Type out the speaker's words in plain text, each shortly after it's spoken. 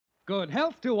Good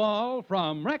health to all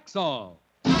from Rexall.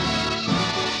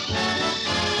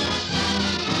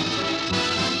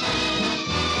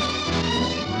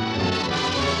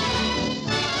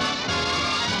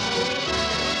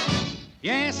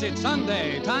 Yes, it's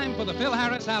Sunday, time for the Phil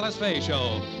Harris Alice Faye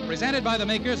Show, presented by the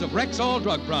makers of Rexall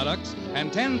Drug Products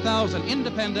and 10,000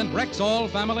 independent Rexall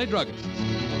family druggists.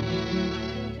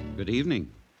 Good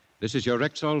evening. This is your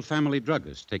Rexall family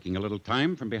druggist taking a little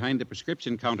time from behind the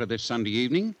prescription counter this Sunday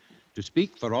evening to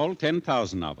speak for all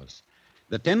 10,000 of us.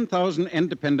 The 10,000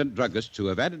 independent druggists who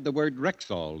have added the word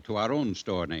Rexall to our own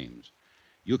store names.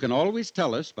 You can always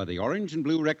tell us by the orange and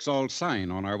blue Rexall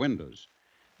sign on our windows.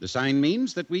 The sign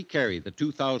means that we carry the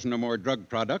 2,000 or more drug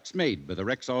products made by the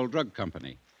Rexall Drug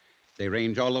Company. They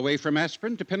range all the way from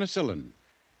aspirin to penicillin,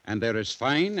 and they're as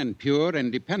fine and pure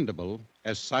and dependable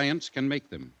as science can make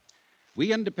them.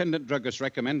 We independent druggists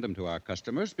recommend them to our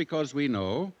customers because we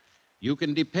know you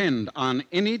can depend on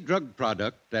any drug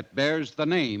product that bears the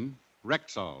name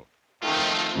Rexall.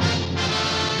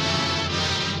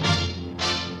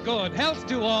 Good health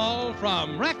to all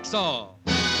from Rexall.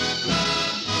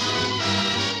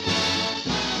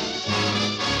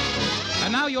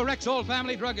 And now your Rexall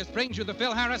family druggist brings you the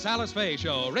Phil Harris Alice Faye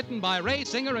Show, written by Ray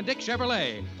Singer and Dick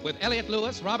Chevrolet, with Elliot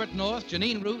Lewis, Robert North,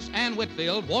 Janine Roos, Ann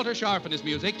Whitfield, Walter Sharp in his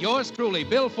music, yours truly,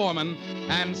 Bill Foreman,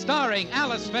 and starring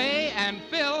Alice Faye and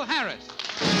Phil Harris.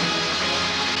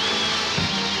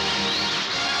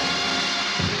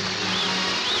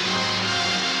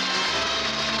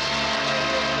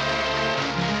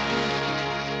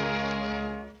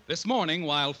 This morning,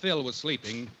 while Phil was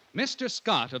sleeping, Mr.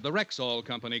 Scott of the Rexall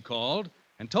Company called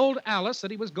and told Alice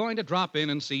that he was going to drop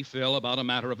in and see Phil about a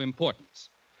matter of importance.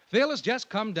 Phil has just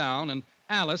come down, and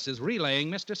Alice is relaying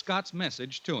Mr. Scott's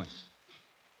message to him.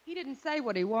 He didn't say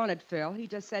what he wanted, Phil. He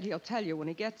just said he'll tell you when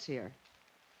he gets here.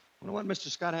 I wonder what Mr.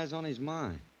 Scott has on his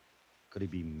mind. Could he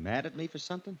be mad at me for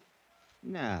something?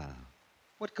 No.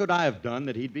 What could I have done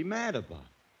that he'd be mad about?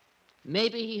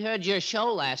 Maybe he heard your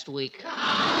show last week.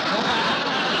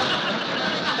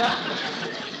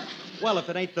 Well, if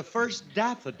it ain't the first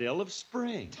daffodil of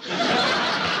spring.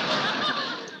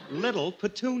 Little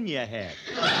Petunia Head.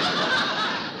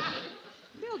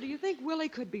 Phil, do you think Willie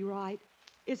could be right?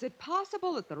 Is it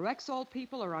possible that the Rexall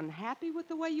people are unhappy with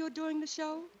the way you're doing the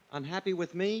show? Unhappy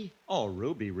with me? Oh,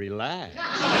 Ruby, relax.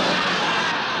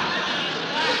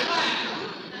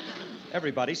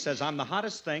 Everybody says I'm the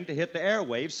hottest thing to hit the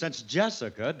airwaves since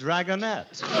Jessica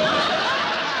Dragonette.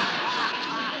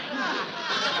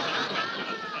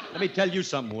 Let me tell you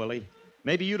something, Willie.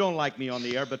 Maybe you don't like me on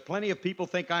the air, but plenty of people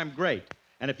think I'm great.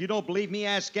 And if you don't believe me,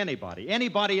 ask anybody.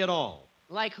 Anybody at all.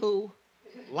 Like who?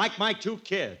 Like my two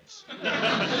kids.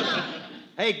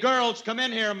 Hey, girls, come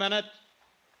in here a minute.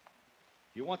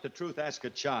 If you want the truth, ask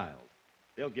a child.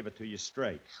 They'll give it to you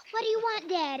straight. What do you want,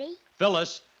 Daddy?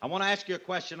 Phyllis, I want to ask you a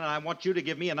question, and I want you to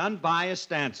give me an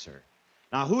unbiased answer.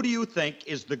 Now, who do you think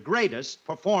is the greatest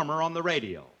performer on the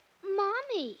radio?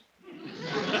 Mommy.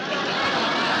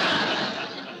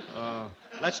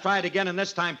 Let's try it again, and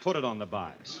this time put it on the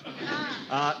box.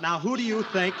 Now, who do you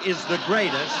think is the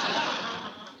greatest?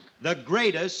 The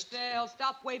greatest. Phil,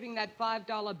 stop waving that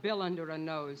 $5 bill under her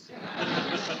nose.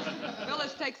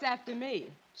 Phyllis takes after me.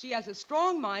 She has a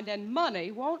strong mind, and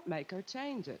money won't make her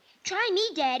change it. Try me,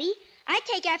 Daddy. I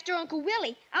take after Uncle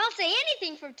Willie. I'll say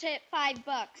anything for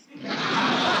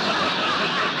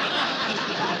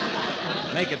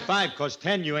 $5. Make it 5, 'cause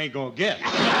 10 you ain't gonna get.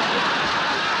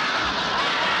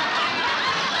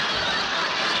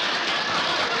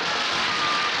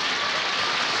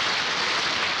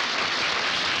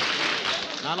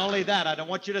 Not only that, I don't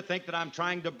want you to think that I'm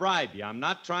trying to bribe you. I'm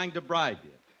not trying to bribe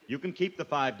you. You can keep the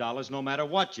 $5 no matter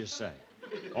what you say.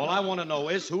 All I want to know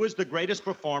is who is the greatest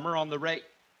performer on the radio.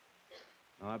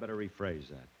 Oh, I better rephrase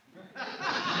that.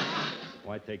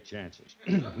 Why take chances?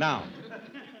 Now,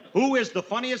 who is the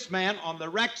funniest man on the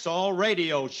Rexall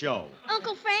radio show?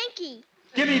 Uncle Frankie.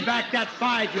 Give me back that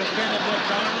 5, you offended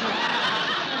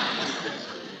little.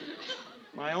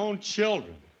 My own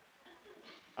children.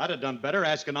 I'd have done better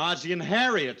asking Ozzie and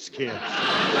Harriet's kids.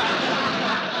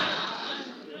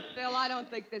 Phil, I don't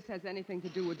think this has anything to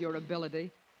do with your ability.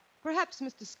 Perhaps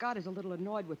Mr. Scott is a little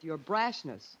annoyed with your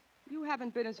brashness. You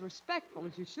haven't been as respectful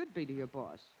as you should be to your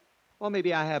boss. Well,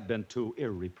 maybe I have been too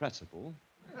irrepressible.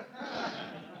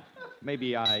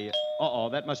 Maybe I... Uh-oh,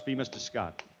 that must be Mr.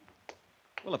 Scott.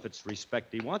 Well, if it's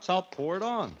respect he wants, I'll pour it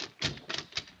on.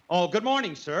 Oh, good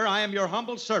morning, sir. I am your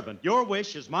humble servant. Your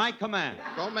wish is my command.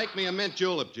 Don't make me a mint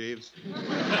julep, Jeeves.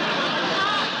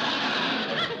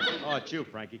 Oh, it's you,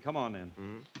 Frankie. Come on in.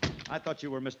 Mm-hmm. I thought you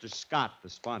were Mr. Scott, the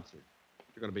sponsor.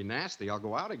 If you're going to be nasty, I'll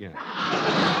go out again.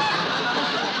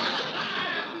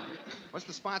 What's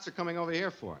the sponsor coming over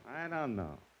here for? I don't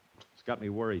know. It's got me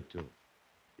worried, too.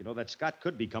 You know, that Scott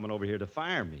could be coming over here to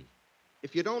fire me.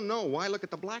 If you don't know, why look at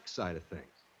the black side of things?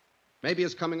 Maybe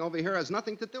his coming over here has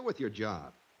nothing to do with your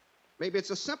job. Maybe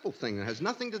it's a simple thing that has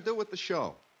nothing to do with the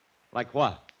show. Like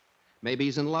what? Maybe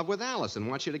he's in love with Alice and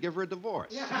wants you to give her a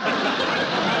divorce.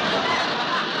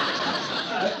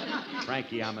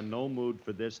 Frankie, I'm in no mood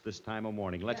for this time of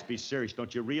morning. Let's be serious.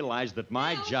 Don't you realize that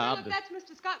my job... Well, if that's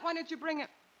Mr. Scott, why don't you bring him...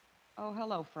 Oh,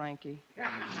 hello, Frankie.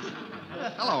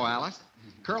 Hello, Alice.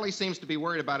 Curly seems to be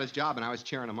worried about his job, and I was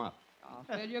cheering him up. Oh,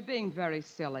 Phil, you're being very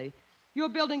silly. You're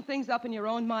building things up in your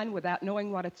own mind without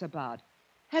knowing what it's about.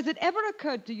 Has it ever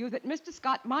occurred to you that Mr.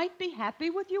 Scott might be happy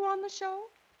with you on the show?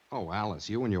 Oh, Alice,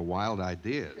 you and your wild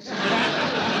ideas.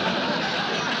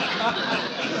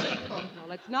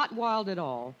 Well, it's not wild at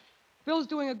all. Phil's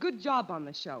doing a good job on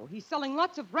the show. He's selling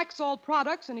lots of Rexall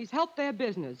products, and he's helped their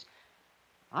business.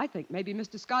 I think maybe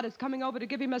Mr. Scott is coming over to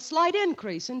give him a slight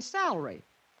increase in salary.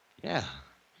 Yeah.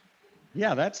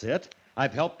 Yeah, that's it.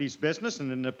 I've helped his business, and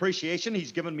in appreciation,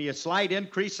 he's given me a slight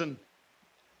increase in...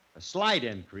 A slight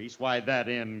increase? Why, that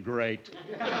ingrate.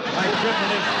 I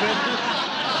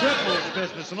triple his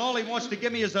business, and all he wants to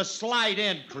give me is a slight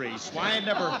increase. Why, I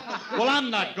never... Well,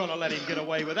 I'm not going to let him get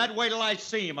away with that. Wait till I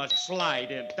see him, a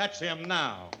slight in. That's him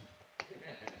now.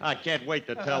 I can't wait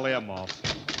to tell him off.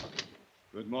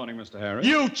 Good morning, Mr. Harris.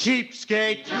 You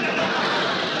cheapskate!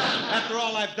 After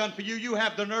all I've done for you, you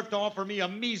have the nerve to offer me a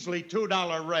measly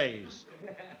 $2 raise.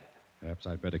 Perhaps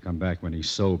I'd better come back when he's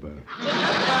sober.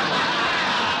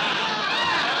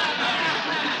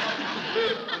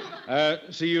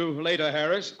 See you later,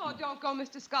 Harris. Oh, don't go,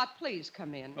 Mr. Scott. Please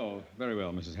come in. Oh, very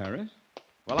well, Mrs. Harris.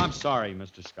 Well, I'm sorry,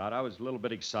 Mr. Scott. I was a little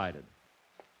bit excited.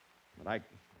 But I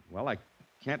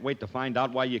can't wait to find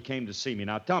out why you came to see me.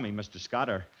 Now, tell me, Mr. Scott,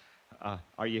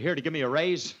 are you here to give me a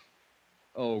raise?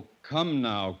 Oh, come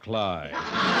now, Clyde.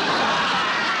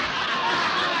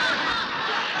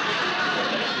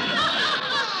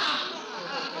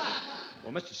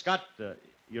 Well, Mr. Scott,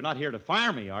 you're not here to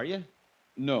fire me, are you?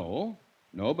 No,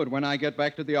 but when I get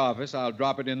back to the office, I'll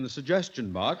drop it in the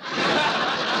suggestion box.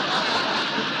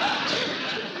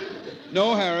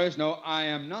 No, Harris, no, I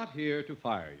am not here to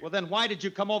fire you. Well, then why did you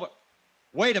come over?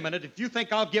 Wait a minute. If you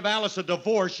think I'll give Alice a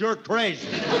divorce, you're crazy.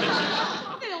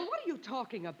 Phil, what are you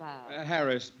talking about?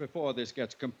 Harris, before this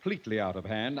gets completely out of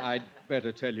hand, I'd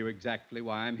better tell you exactly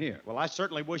why I'm here. Well, I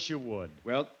certainly wish you would.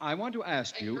 Well, I want to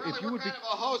ask you Curly, if you would what kind of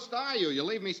a host are you? You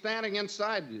leave me standing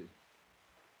inside.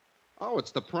 Oh,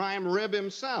 it's the prime rib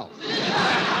himself.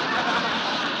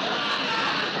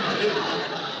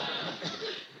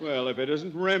 Well, if it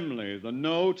isn't Remley, the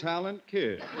no-talent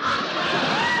kid.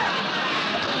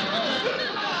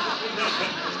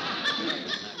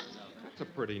 That's a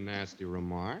pretty nasty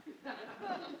remark.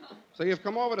 So you've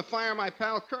come over to fire my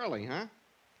pal Curly, huh?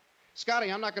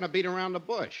 Scotty, I'm not going to beat around the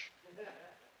bush.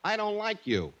 I don't like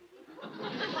you.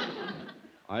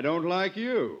 I don't like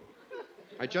you.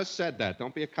 I just said that.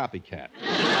 Don't be a copycat.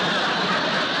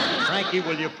 Frankie,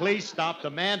 will you please stop? The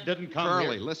man didn't come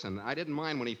Curly, here. listen, I didn't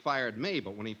mind when he fired me,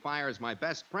 but when he fires my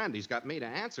best friend, he's got me to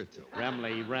answer to.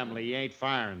 Remley, he ain't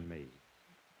firing me.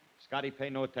 Scotty,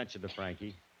 pay no attention to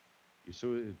Frankie. You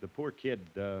see, the poor kid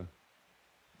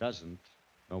doesn't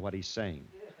know what he's saying.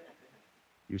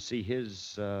 You see,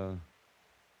 his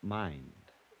mind.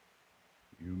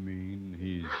 You mean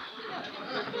he's...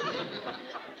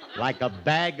 Like a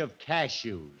bag of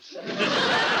cashews.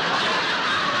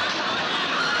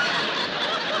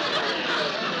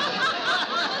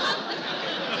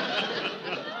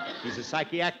 He's a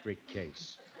psychiatric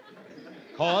case.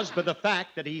 Caused by the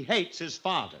fact that he hates his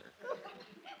father.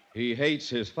 He hates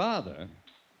his father?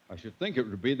 I should think it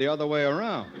would be the other way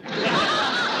around.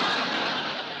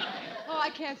 Oh, I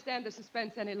can't stand the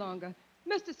suspense any longer.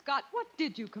 Mr. Scott, what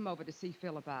did you come over to see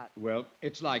Phil about? Well,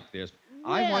 it's like this.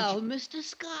 Well, Mr.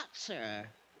 Scott, sir.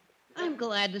 I'm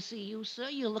glad to see you, sir.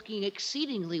 You're looking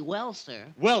exceedingly well, sir.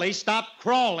 Willie, stop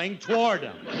crawling toward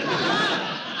him.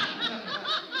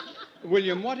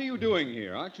 William, what are you doing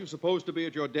here? Aren't you supposed to be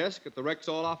at your desk at the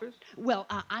Rexall office? Well,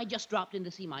 I just dropped in to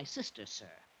see my sister,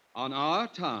 sir. On our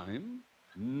time?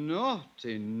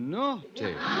 Naughty,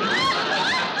 naughty.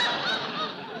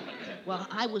 Well,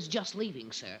 I was just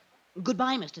leaving, sir.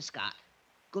 Goodbye, Mr. Scott.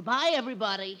 Goodbye,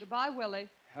 everybody. Goodbye, Willie.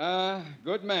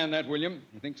 Good man, that William.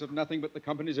 He thinks of nothing but the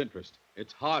company's interest.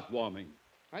 It's heartwarming.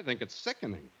 I think it's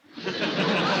sickening.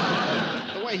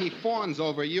 The way he fawns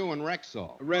over you and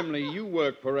Rexall. Remley, you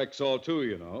work for Rexall, too,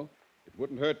 you know. It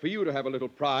wouldn't hurt for you to have a little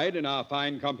pride in our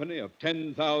fine company of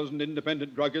 10,000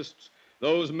 independent druggists,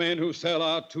 those men who sell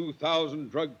our 2,000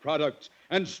 drug products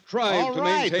and strive All to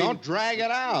right, maintain... don't drag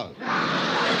it out.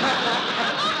 I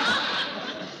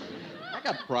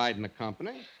got pride in the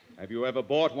company. Have you ever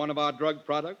bought one of our drug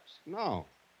products? No.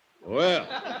 Well,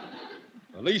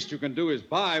 the least you can do is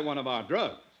buy one of our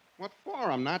drugs. What for?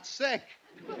 I'm not sick.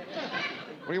 What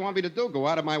do you want me to do? Go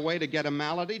out of my way to get a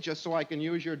malady just so I can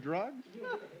use your drug?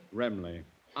 Remley,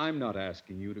 I'm not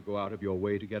asking you to go out of your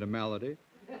way to get a malady.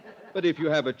 But if you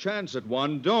have a chance at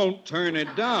one, don't turn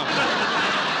it down.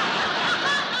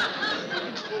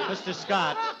 Mr.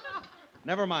 Scott.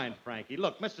 Never mind, Frankie.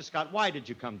 Look, Mr. Scott, why did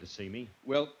you come to see me?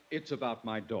 Well, it's about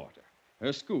my daughter.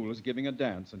 Her school is giving a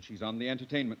dance, and she's on the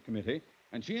entertainment committee,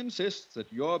 and she insists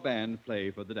that your band play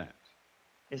for the dance.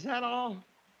 Is that all?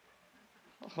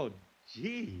 Oh,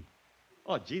 gee.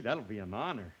 Oh, gee, that'll be an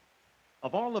honor.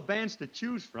 Of all the bands to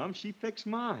choose from, she picks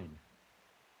mine.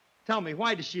 Tell me,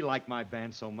 why does she like my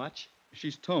band so much?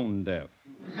 She's tone deaf.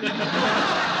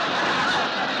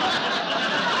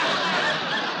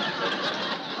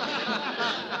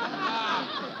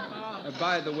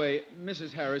 By the way,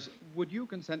 Mrs. Harris, would you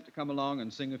consent to come along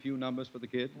and sing a few numbers for the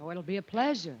kids? Oh, it'll be a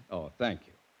pleasure. Oh, thank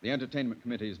you. The entertainment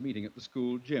committee is meeting at the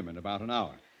school gym in about an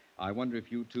hour. I wonder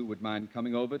if you two would mind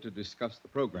coming over to discuss the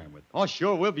program with them. Oh,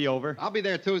 sure, we'll be over. I'll be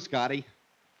there too, Scotty.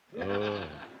 Oh,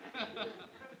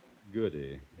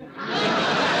 goody.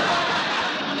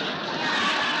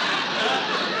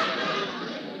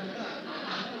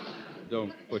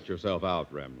 Don't put yourself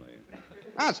out, Remley.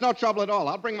 Ah, it's no trouble at all.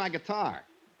 I'll bring my guitar.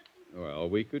 Well,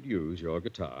 we could use your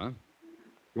guitar.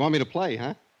 You want me to play,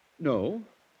 huh? No,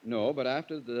 but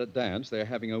after the dance, they're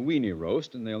having a weenie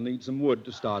roast, and they'll need some wood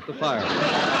to start the fire.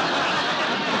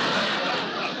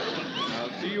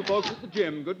 I'll see you folks at the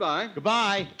gym. Goodbye.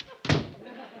 Goodbye. I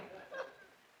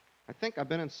think I've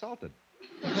been insulted.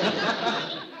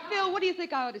 Phil, what do you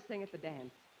think I ought to sing at the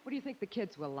dance? What do you think the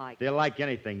kids will like? They'll like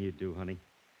anything you do, honey.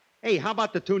 Hey, how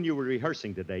about the tune you were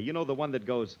rehearsing today? You know, the one that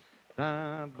goes...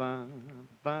 Da, ba,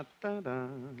 ba, da, da,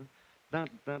 da,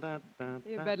 da, da, da,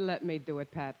 You better let me do it,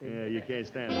 Pappy. Yeah, you can't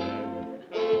stand that.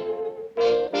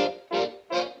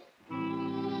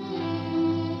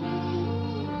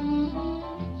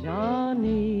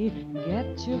 Johnny,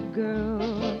 get your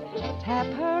girl. Tap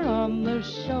her on the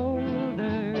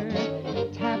shoulder.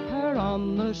 Tap her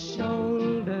on the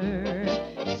shoulder.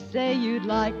 Say you'd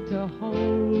like to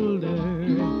hold her.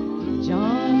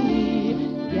 Johnny,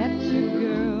 get your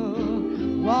girl.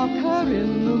 Walk her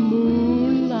in the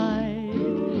moonlight.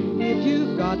 If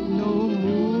you've got no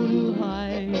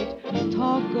moonlight,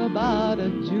 talk about a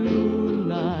June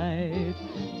night.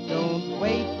 Don't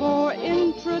wait for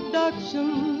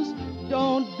introductions.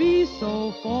 Don't be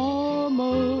so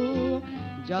formal.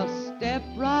 Just step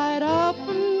right up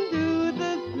and do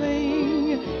the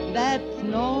thing that's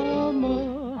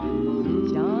normal.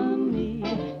 Johnny,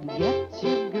 get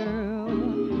your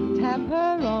girl. Tap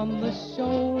her on the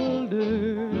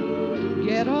shoulder.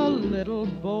 Get a little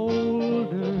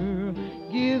bolder.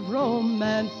 Give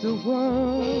romance a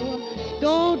whirl.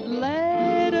 Don't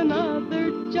let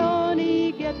another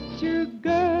Johnny get your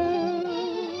girl.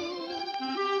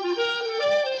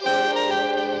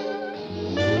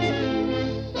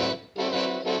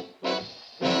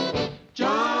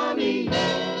 Johnny,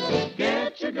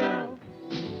 get your girl.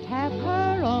 Tap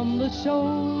her on the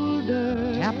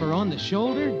shoulder. Tap her on the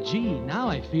shoulder? Gee, now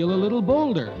I feel a little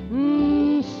bolder.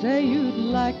 Say you'd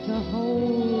like to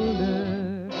hold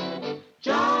her.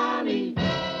 Johnny,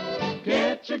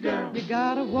 get your girl. You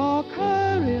gotta walk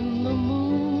her in the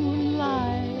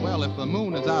moonlight. Well, if the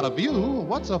moon is out of view,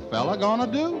 what's a fella gonna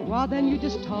do? Well, then you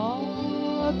just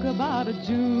talk about a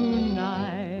June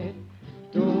night.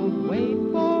 Don't wait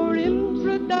for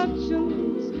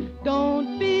introductions.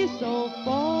 Don't be so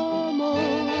formal.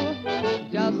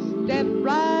 Just step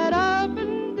right up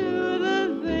and do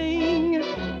the thing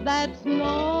that's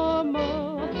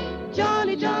normal.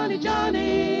 Johnny, Johnny,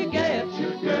 Johnny, get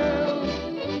your girl.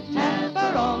 Tap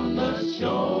her on the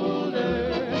shoulder.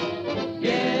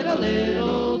 Get a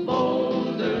little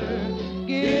bolder.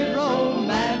 Give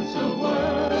romance a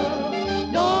whirl.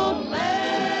 Don't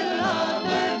let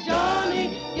another Johnny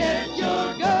get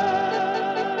your girl.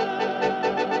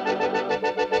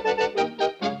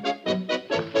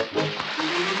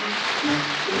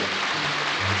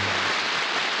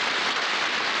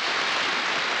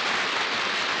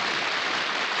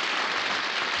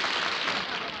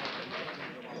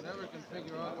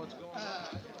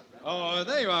 Oh,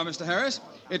 there you are, Mr. Harris.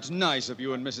 It's nice of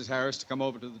you and Mrs. Harris to come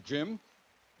over to the gym.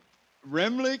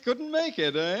 Remley couldn't make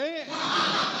it, eh?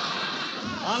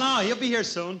 Oh, no, he'll be here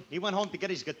soon. He went home to get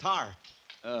his guitar.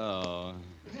 Oh.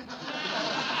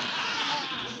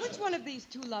 Which one of these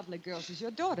two lovely girls is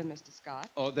your daughter, Mr. Scott?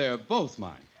 Oh, they're both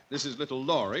mine. This is little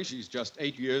Laurie. She's just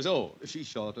 8 years old. She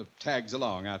sort of tags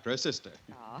along after her sister.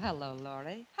 Oh, hello,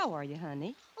 Laurie. How are you,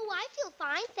 honey? Oh, I feel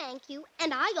fine, thank you.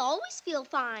 And I always feel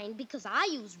fine because I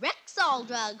use Rexall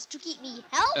drugs to keep me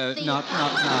healthy. Not now.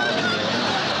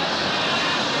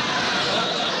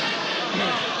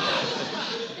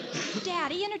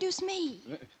 Daddy, introduce me.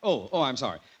 Oh, I'm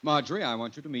sorry. Marjorie, I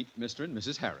want you to meet Mr. and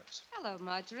Mrs. Harris. Hello,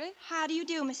 Marjorie. How do you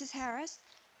do, Mrs. Harris?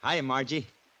 Hi, Margie.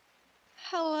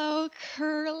 Hello,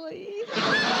 Curly.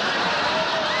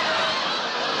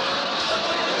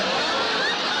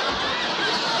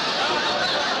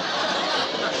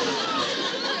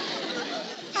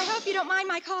 I hope you don't mind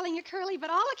my calling you Curly,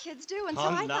 but all the kids do, and so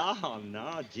I thought...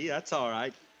 No. Gee, that's all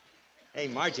right. Hey,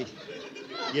 Margie,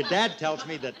 your dad tells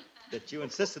me that you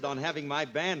insisted on having my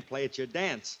band play at your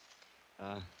dance.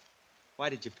 Why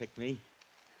did you pick me?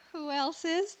 Who else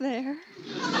is there?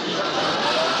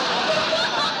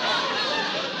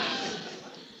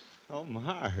 Oh,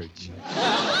 Marge.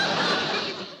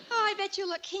 Oh, I bet you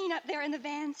look keen up there in the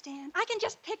bandstand. I can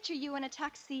just picture you in a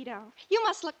tuxedo. You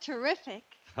must look terrific.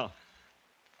 Oh,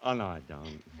 no, I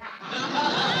don't.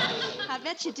 I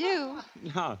bet you do.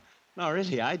 No,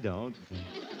 really, I don't.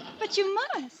 But you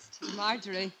must.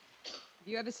 Marjorie, have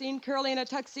you ever seen Curly in a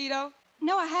tuxedo?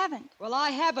 No, I haven't. Well,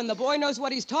 I have, and the boy knows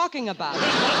what he's talking about.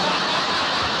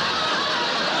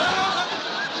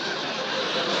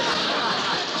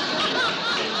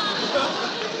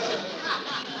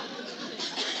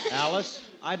 Alice,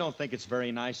 I don't think it's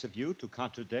very nice of you to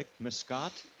contradict Miss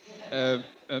Scott.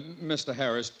 Mr.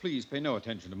 Harris, please pay no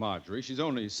attention to Marjorie. She's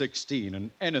only 16, and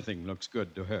anything looks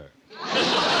good to her.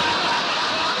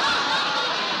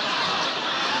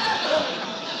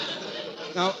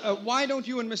 Now, why don't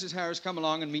you and Mrs. Harris come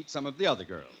along and meet some of the other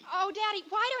girls? Oh, Daddy,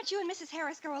 why don't you and Mrs.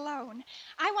 Harris go alone?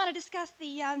 I want to discuss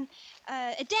the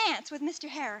dance with Mr.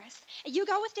 Harris. You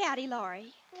go with Daddy,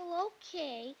 Laurie. Well,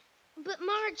 okay. But,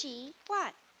 Margie.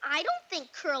 What? I don't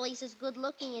think Curly's as good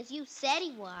looking as you said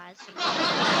he was.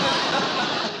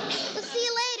 We'll see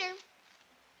you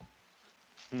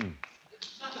later.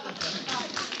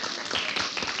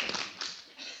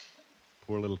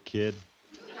 Poor little kid.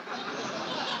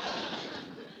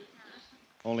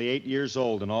 Only 8 years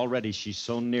old, and already she's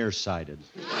so nearsighted.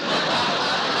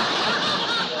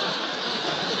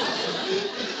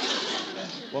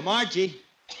 Well, Margie,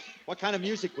 what kind of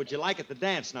music would you like at the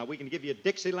dance? Now, we can give you a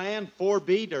Dixieland,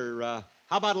 4-beat, or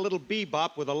how about a little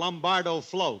bebop with a Lombardo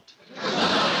float?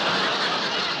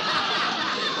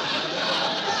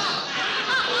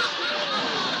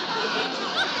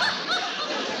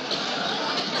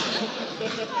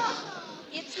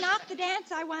 It's not the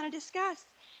dance I want to discuss,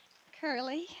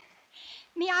 Curly.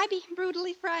 May I be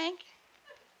brutally frank?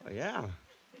 Oh, yeah.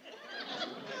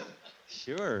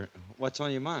 Sure. What's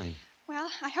on your mind?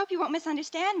 Well, I hope you won't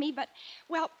misunderstand me, but,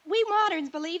 well, we moderns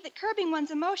believe that curbing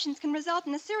one's emotions can result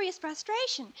in a serious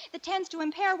frustration that tends to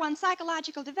impair one's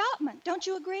psychological development. Don't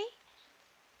you agree?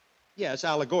 Yes,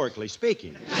 allegorically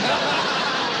speaking.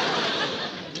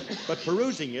 But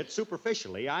perusing it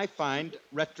superficially, I find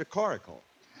rhetorical.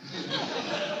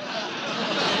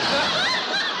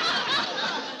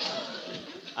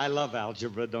 I love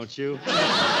algebra, don't you?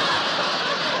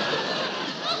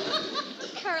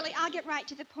 Curly, I'll get right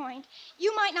to the point.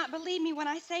 You might not believe me when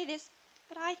I say this,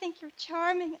 but I think you're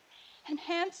charming and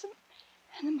handsome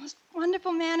and the most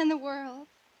wonderful man in the world.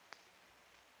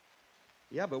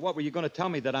 Yeah, but what were you going to tell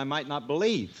me that I might not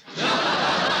believe?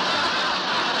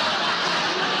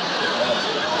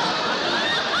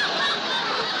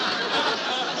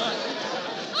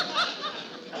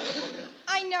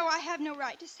 I know I have no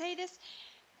right to say this,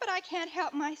 but I can't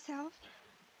help myself.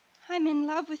 I'm in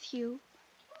love with you.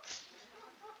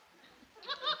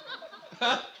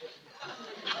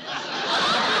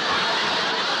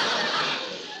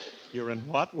 You're in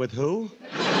what? With who?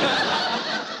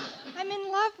 I'm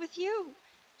in love with you.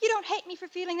 You don't hate me for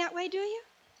feeling that way, do you?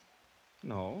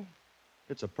 No.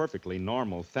 It's a perfectly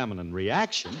normal feminine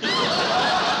reaction.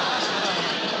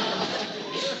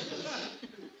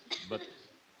 But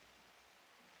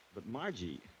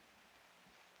Margie,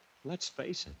 let's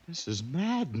face it, this is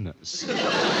madness.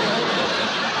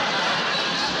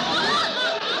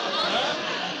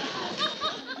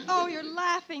 Oh, you're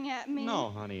laughing at me. No,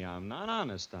 honey, I'm not.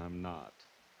 Honest, I'm not.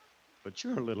 But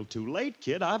you're a little too late,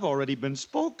 kid. I've already been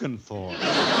spoken for.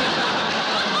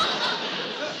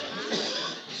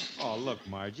 Oh, look,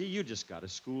 Margie, you just got a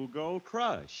schoolgirl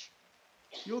crush.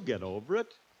 You'll get over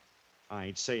it. I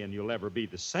ain't saying you'll ever be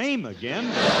the same again.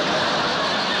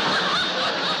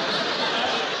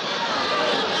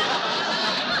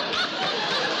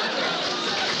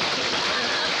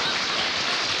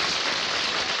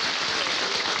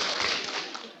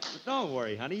 don't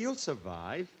worry, honey. You'll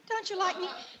survive. Don't you like me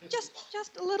just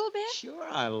a little bit? Sure,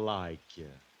 I like you.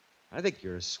 I think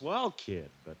you're a swell kid,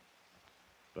 but,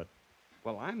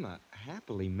 well, I'm a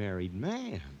happily married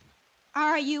man.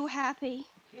 Are you happy?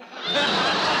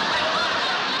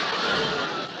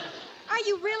 Are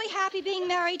you really happy being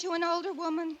married to an older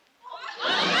woman?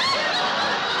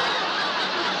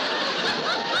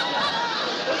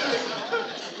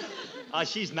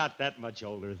 She's not that much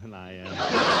older than I am.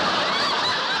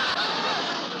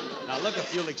 Now, look,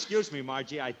 if you'll excuse me,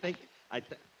 Margie, I think I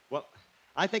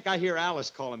hear Alice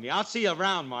calling me. I'll see you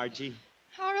around, Margie.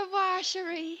 Au revoir,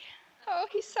 Cherie. Oh,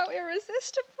 he's so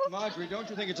irresistible. Marjorie, don't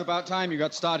you think it's about time you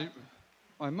got started?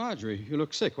 Why, Marjorie, you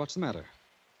look sick. What's the matter?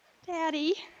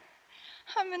 Daddy,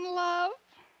 I'm in love.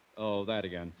 Oh, that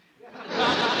again.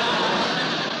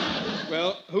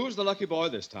 Well, who's the lucky boy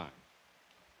this time?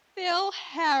 Phil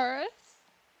Harris.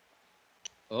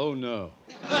 Oh, no.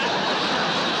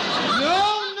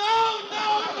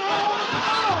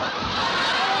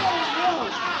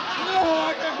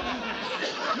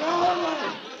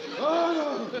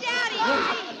 Daddy!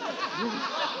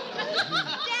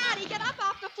 Daddy, get up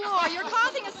off the floor. You're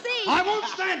causing a scene. I won't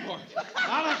stand for it.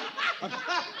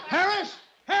 Harris!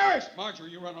 Harris! Marjorie,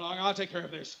 you run along. I'll take care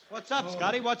of this. What's up,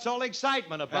 Scotty? What's all the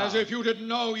excitement about? As if you didn't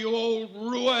know, you old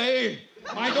roue.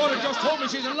 My daughter just told me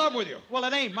she's in love with you. Well,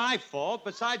 it ain't my fault.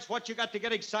 Besides, what you got to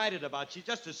get excited about? She's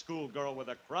just a schoolgirl with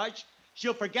a crush.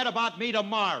 She'll forget about me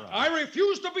tomorrow. I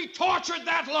refuse to be tortured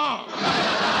that long.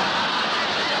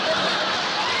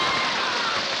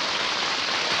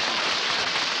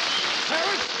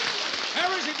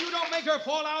 Harris, if you don't make her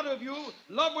fall out of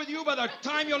love with you by the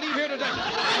time you leave here today,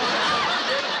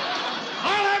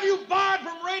 I'll have you barred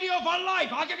from radio for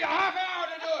life. I'll give you half an hour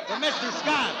to do it. But Mr.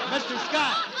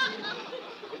 Scott.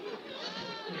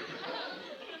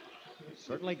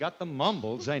 Certainly got the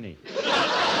mumbles, ain't he?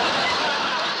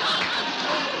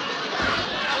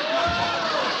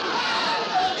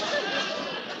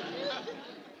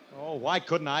 Oh, why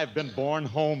couldn't I have been born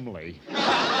homely?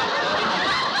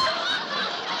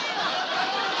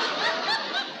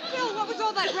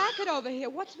 That racket over here.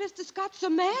 What's Mr. Scott so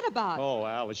mad about? Oh,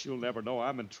 Alice, you'll never know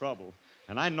I'm in trouble.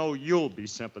 And I know you'll be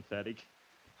sympathetic.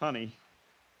 Honey,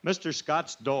 Mr.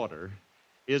 Scott's daughter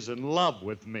is in love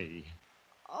with me.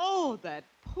 Oh, that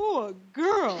poor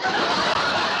girl.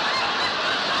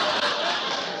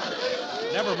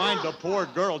 Never mind the poor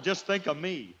girl. Just think of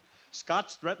me.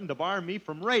 Scott's threatened to bar me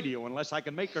from radio unless I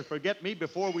can make her forget me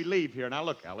before we leave here. Now,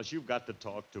 look, Alice, you've got to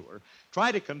talk to her.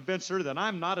 Try to convince her that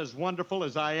I'm not as wonderful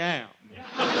as I am.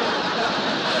 But,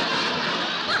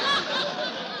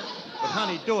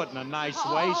 honey, do it in a nice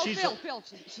way. Phil,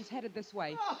 she's headed this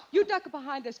way. You duck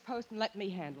behind this post and let me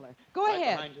handle her. Go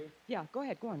ahead. Behind you? Yeah, go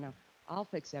ahead. Go on now. I'll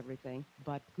fix everything,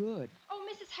 but good. Oh,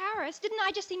 Mrs. Harris, didn't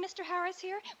I just see Mr. Harris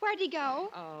here? Where'd he go?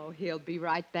 Oh, he'll be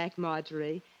right back,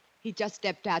 Marjorie. He just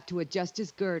stepped out to adjust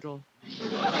his girdle. His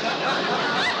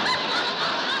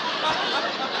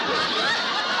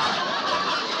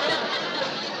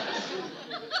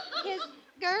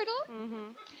girdle?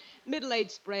 Mm-hmm. Middle-aged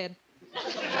spread.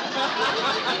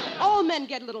 All men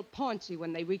get a little paunchy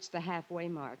when they reach the halfway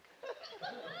mark.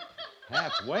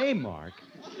 Halfway mark?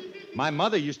 My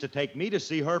mother used to take me to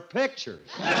see her pictures.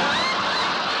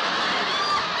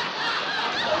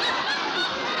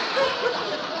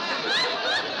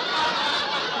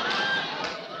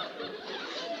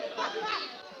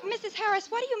 Mrs. Harris,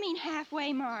 what do you mean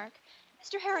halfway mark?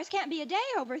 Mr. Harris can't be a day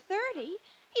over 30.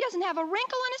 He doesn't have a wrinkle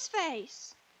on his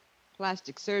face.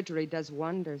 Plastic surgery does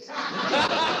wonders.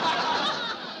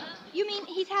 You mean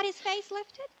he's had his face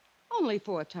lifted? Only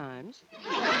 4 times.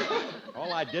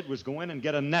 All I did was go in and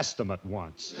get an estimate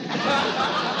once.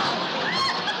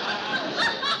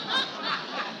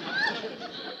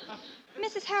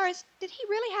 Mrs. Harris, did he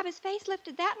really have his face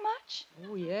lifted that much?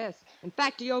 Oh, yes. In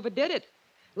fact, he overdid it.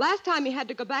 Last time he had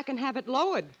to go back and have it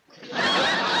lowered.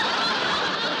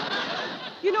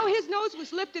 You know, his nose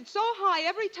was lifted so high,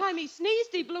 every time he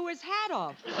sneezed, he blew his hat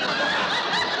off.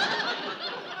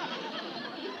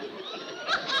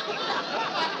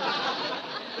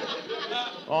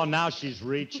 Oh, now she's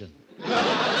reaching.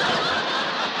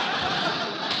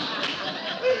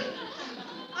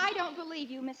 I don't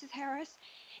believe you, Mrs. Harris.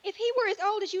 If he were as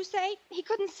old as you say, he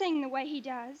couldn't sing the way he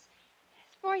does.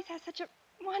 His voice has such a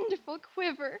wonderful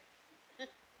quiver.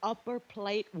 Upper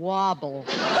plate wobble.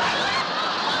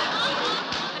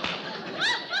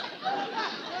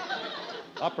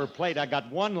 Upper plate, I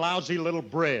got one lousy little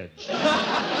bridge.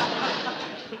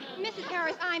 Mrs.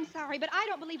 Harris, I'm sorry, but I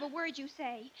don't believe a word you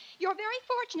say. You're very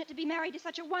fortunate to be married to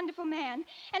such a wonderful man.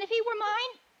 And if he were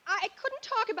mine, I couldn't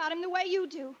talk about him the way you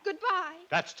do. Goodbye.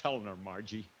 That's telling her,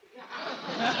 Margie.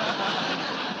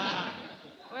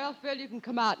 Well, Phil, you can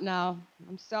come out now.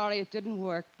 I'm sorry it didn't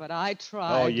work, but I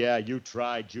tried. Oh, yeah, you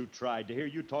tried. To hear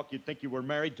you talk, you'd think you were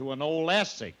married to an old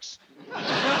Essex. And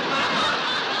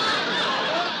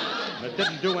it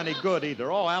didn't do any good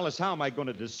either. Oh, Alice, how am I going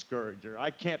to discourage her?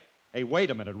 I can't... Hey,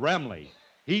 wait a minute, Remley.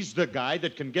 He's the guy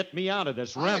that can get me out of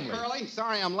this, Remley. Curly.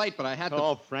 Sorry I'm late, but I had to...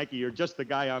 Oh, Frankie, you're just the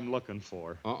guy I'm looking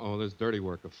for. Uh-oh, there's dirty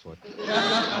work afoot.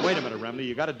 Now, wait a minute, Remley.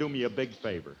 You got to do me a big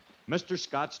favor. Mr.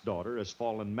 Scott's daughter has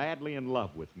fallen madly in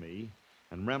love with me,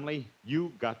 and Remley,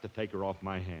 you got to take her off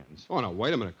my hands. Oh, no,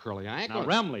 wait a minute, Curly. I ain't Now,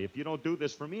 gonna... Remley, if you don't do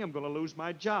this for me, I'm going to lose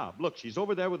my job. Look, she's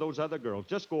over there with those other girls.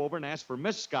 Just go over and ask for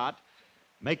Miss Scott.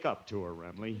 Make up to her,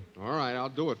 Remley. All right, I'll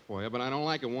do it for you, but I don't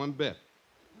like it one bit.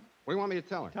 What do you want me to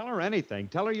tell her? Tell her anything.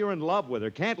 Tell her you're in love with her,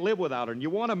 can't live without her, and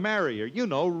you want to marry her. You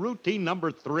know, routine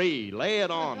number 3. Lay it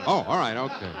on her. Oh, all right,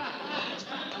 okay.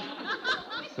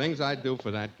 Things I'd do for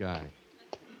that guy.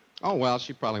 Oh, well,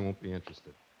 she probably won't be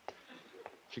interested.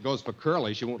 She goes for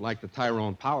Curly. She won't like the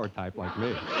Tyrone Power type like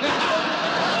me.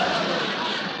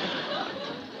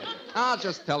 I'll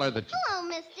just tell her that... Hello,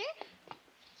 mister.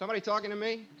 Somebody talking to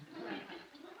me?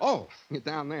 Oh, you're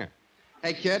down there.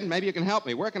 Hey, kid, maybe you can help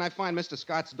me. Where can I find Mr.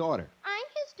 Scott's daughter? I'm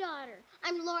his daughter.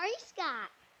 I'm Laurie Scott.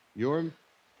 You're...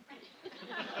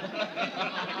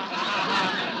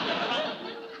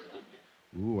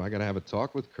 Ooh, I gotta have a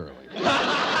talk with Curly.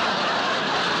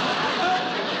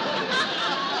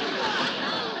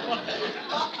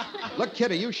 Look,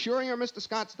 kid, are you sure you're Mr.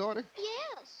 Scott's daughter?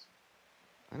 Yes.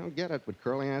 I don't get it, but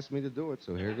Curly asked me to do it,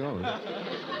 so here goes.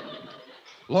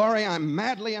 Laurie, I'm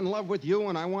madly in love with you,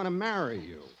 and I want to marry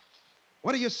you.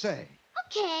 What do you say?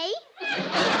 Okay.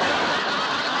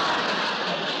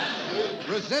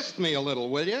 Resist me a little,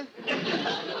 will you?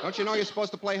 Don't you know you're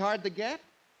supposed to play hard to get?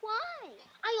 Why?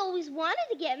 I always wanted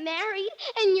to get married,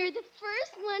 and you're the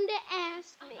first one to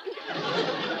ask me.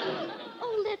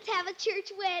 Oh, let's have a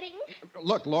church wedding.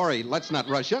 Look, Laurie, let's not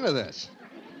rush into this.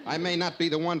 I may not be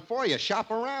the one for you. Shop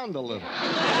around a little.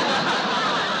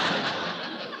 I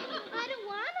don't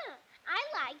wanna. I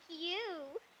like you.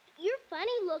 You're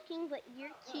funny looking, but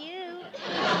you're cute.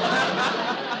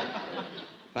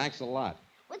 Thanks a lot.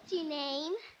 What's your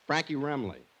name? Frankie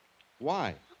Remley.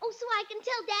 Why? Oh, so I can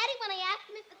tell Daddy when I ask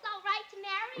him if it's all right to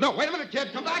marry No, wait a minute,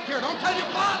 kid. Come back here. Don't tell your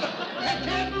father. Hey,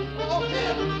 kid. Oh,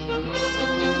 kid.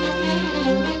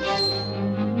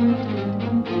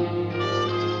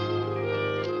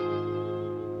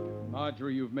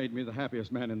 Marjorie, you've made me the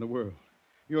happiest man in the world.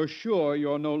 You're sure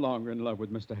you're no longer in love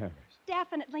with Mr. Harris?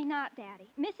 Definitely not, Daddy.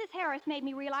 Mrs. Harris made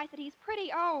me realize that he's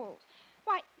pretty old.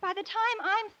 Why, by the time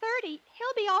I'm 30,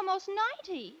 he'll be almost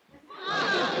 90.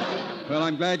 Well,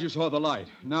 I'm glad you saw the light.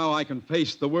 Now I can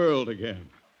face the world again.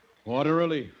 What a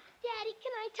relief. Daddy,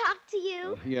 can I talk to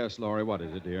you? Yes, Laurie, what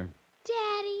is it, dear?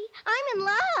 Daddy, I'm in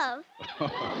love.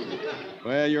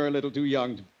 Well, you're a little too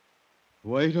young to...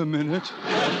 Wait a minute.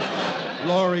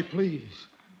 Laurie, please.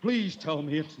 Please tell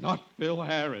me it's not Phil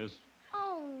Harris.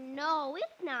 Oh, no,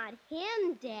 it's not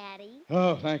him, Daddy.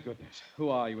 Oh, thank goodness. Who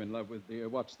are you in love with, dear?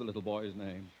 What's the little boy's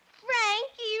name?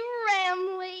 Frankie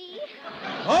Remley.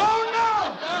 Oh, no!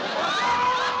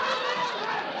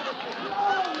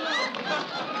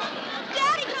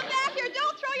 Daddy, come back here.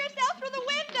 Don't throw yourself through the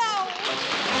window.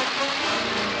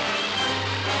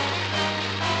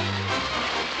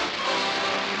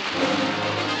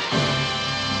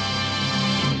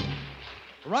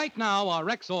 Right now, our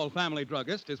Rexall family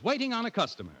druggist is waiting on a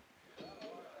customer.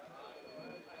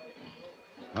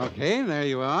 Okay, there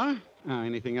you are.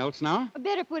 Anything else now?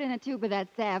 Better put in a tube of that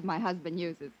salve my husband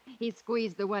uses. He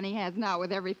squeezed the one he has now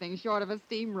with everything short of a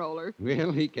steamroller.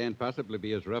 Well, he can't possibly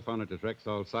be as rough on it as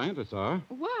Rexall scientists are.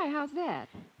 Why? How's that?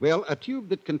 Well, a tube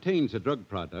that contains a drug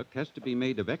product has to be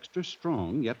made of extra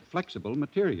strong yet flexible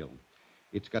material.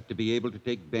 It's got to be able to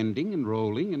take bending and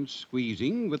rolling and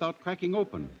squeezing without cracking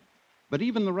open. But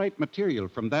even the right material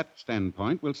from that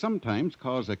standpoint will sometimes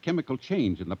cause a chemical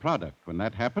change in the product. When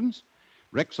that happens,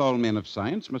 Rexall men of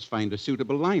science must find a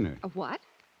suitable liner. A what?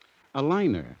 A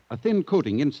liner, a thin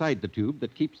coating inside the tube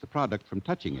that keeps the product from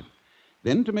touching it.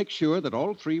 Then, to make sure that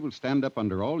all three will stand up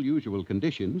under all usual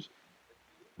conditions...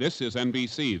 This is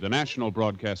NBC, the national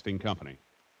broadcasting company.